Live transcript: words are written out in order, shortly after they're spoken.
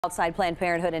Outside Planned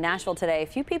Parenthood in Nashville today, a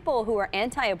few people who are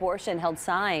anti-abortion held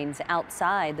signs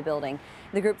outside the building.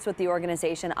 The group's with the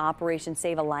organization Operation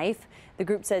Save a Life. The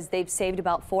group says they've saved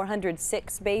about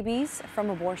 406 babies from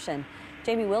abortion.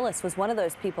 Jamie Willis was one of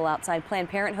those people outside Planned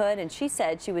Parenthood, and she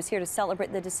said she was here to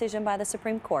celebrate the decision by the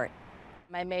Supreme Court.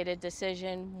 I made a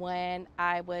decision when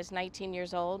I was 19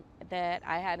 years old that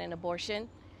I had an abortion,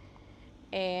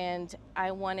 and I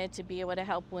wanted to be able to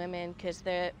help women because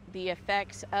the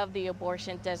effects of the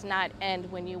abortion does not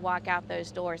end when you walk out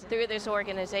those doors. Through this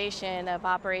organization of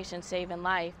Operation Saving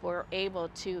Life, we're able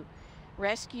to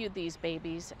rescue these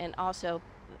babies and also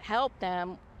help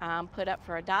them put up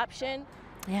for adoption.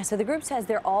 Yeah, so the group says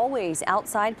they're always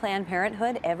outside Planned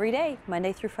Parenthood every day,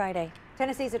 Monday through Friday.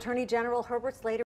 Tennessee's Attorney General Herbert Slater